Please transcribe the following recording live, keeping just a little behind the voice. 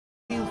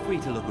free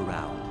to look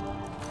around.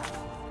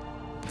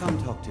 Come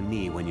talk to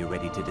me when you're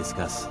ready to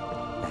discuss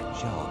that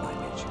job I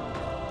mentioned.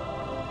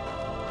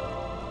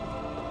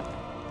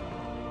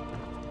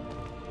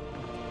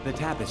 The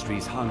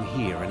tapestries hung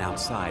here and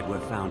outside were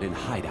found in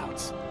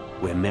hideouts,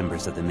 where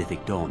members of the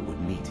Mythic Dawn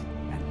would meet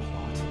and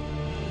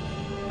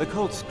plot. The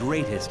cult's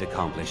greatest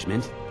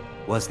accomplishment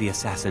was the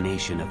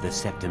assassination of the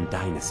Septim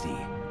Dynasty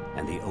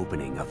and the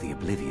opening of the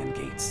Oblivion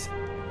Gates.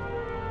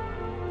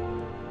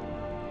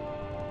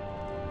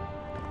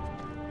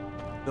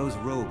 Those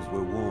robes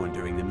were worn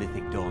during the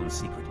Mythic Dawn's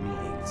secret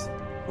meetings,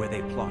 where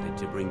they plotted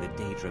to bring the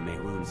Daedra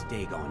Mehrunes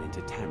Dagon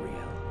into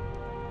Tamriel.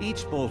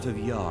 Each bolt of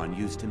yarn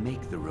used to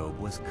make the robe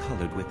was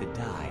colored with a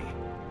dye,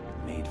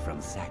 made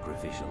from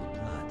sacrificial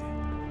blood.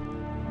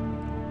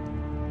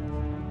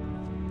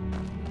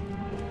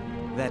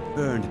 That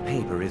burned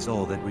paper is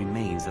all that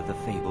remains of the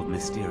fabled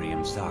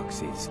Mysterium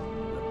Xarxes,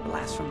 the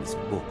blasphemous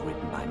book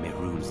written by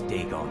Mehrunes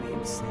Dagon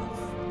himself.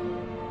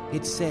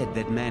 It's said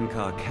that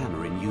Mankar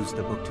Cameron used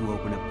the book to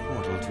open a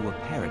portal to a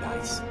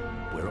paradise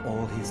where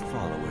all his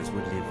followers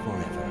would live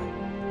forever.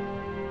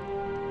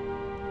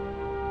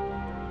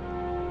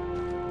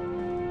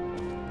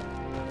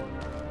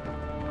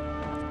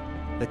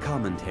 The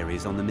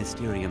commentaries on the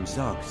Mysterium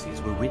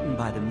Xarxes were written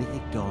by the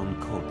Mythic Dawn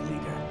cult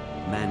leader,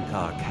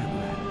 Mankar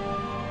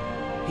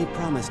Cameron. He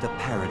promised a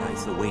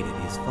paradise awaited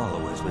his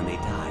followers when they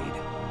died,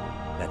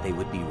 that they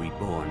would be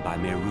reborn by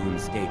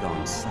Mehrunes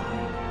Dagon's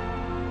side.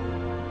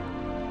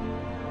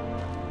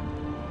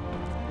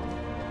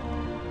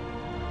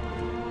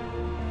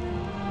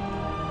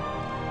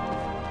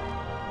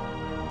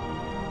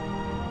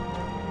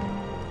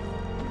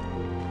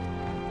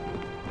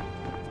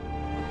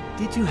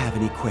 Did you have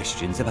any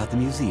questions about the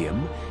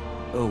museum?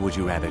 Or would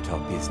you rather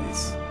talk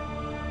business?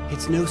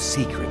 It's no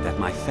secret that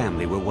my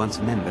family were once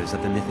members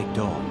of the Mythic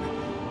Dawn.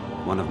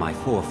 One of my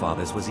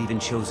forefathers was even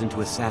chosen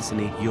to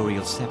assassinate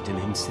Uriel Septim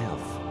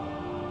himself.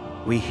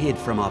 We hid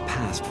from our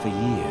past for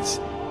years,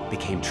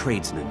 became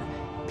tradesmen,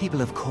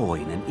 people of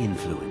coin and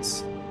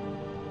influence.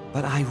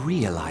 But I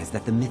realized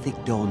that the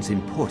Mythic Dawn's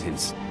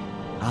importance,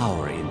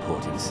 our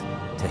importance,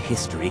 to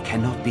history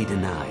cannot be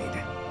denied.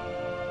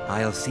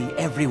 I'll see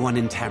everyone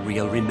in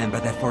Tamriel remember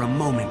that for a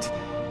moment,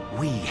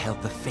 we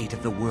held the fate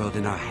of the world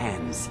in our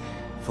hands,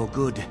 for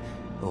good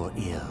or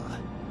ill.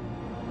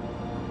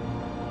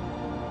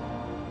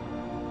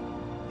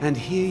 And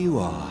here you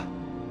are.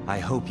 I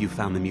hope you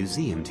found the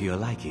museum to your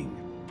liking.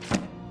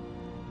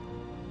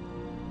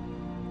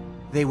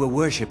 They were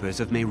worshippers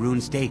of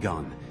Mehrunes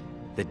Dagon,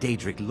 the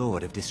Daedric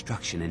Lord of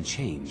Destruction and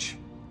Change.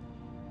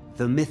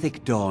 The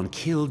Mythic Dawn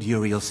killed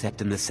Uriel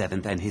Septim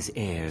VII and his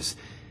heirs,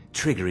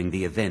 triggering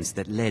the events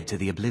that led to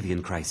the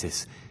Oblivion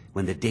Crisis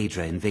when the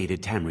Daedra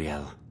invaded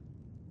Tamriel.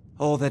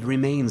 All that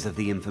remains of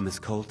the infamous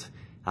cult,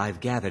 I've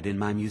gathered in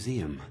my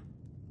museum.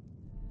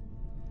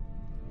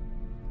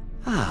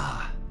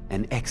 Ah,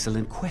 an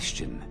excellent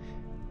question.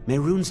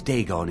 Mehrunes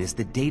Dagon is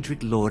the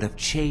Daedric Lord of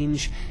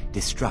Change,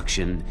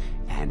 Destruction,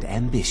 and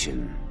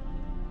Ambition.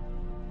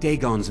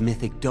 Dagon's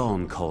Mythic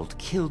Dawn cult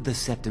killed the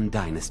Septim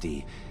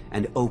Dynasty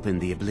and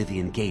opened the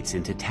Oblivion Gates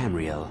into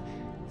Tamriel.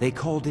 They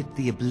called it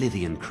the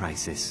Oblivion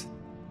Crisis.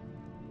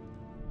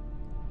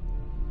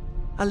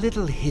 A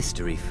little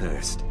history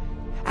first.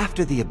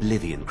 After the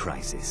Oblivion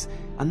Crisis,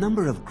 a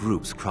number of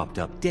groups cropped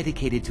up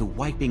dedicated to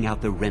wiping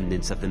out the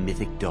remnants of the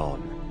Mythic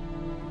Dawn.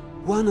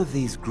 One of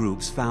these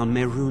groups found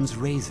Mehrunes'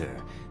 razor,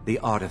 the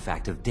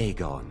artifact of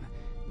Dagon.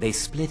 They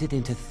split it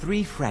into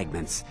 3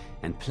 fragments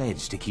and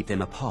pledged to keep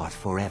them apart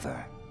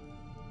forever.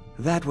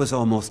 That was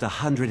almost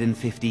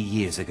 150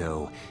 years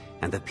ago,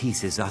 and the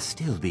pieces are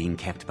still being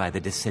kept by the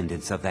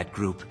descendants of that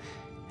group,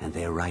 and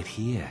they're right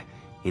here,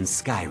 in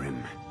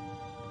Skyrim.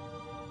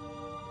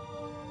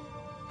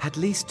 At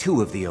least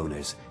 2 of the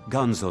owners,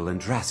 Gunzel and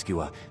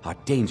Draskua, are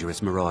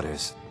dangerous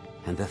marauders,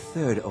 and the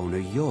 3rd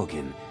owner,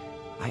 Jorgen,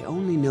 I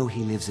only know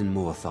he lives in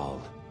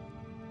Morthal.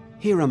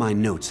 Here are my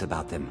notes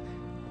about them.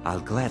 I'll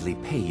gladly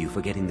pay you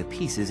for getting the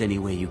pieces any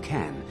way you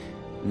can.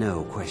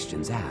 No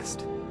questions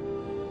asked.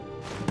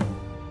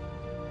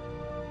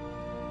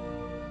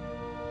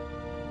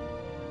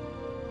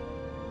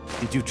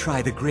 Did you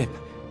try the grip?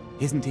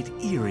 Isn't it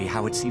eerie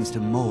how it seems to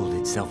mold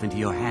itself into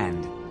your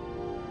hand?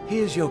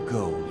 Here's your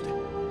gold.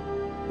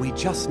 We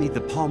just need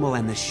the pommel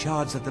and the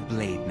shards of the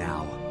blade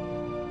now.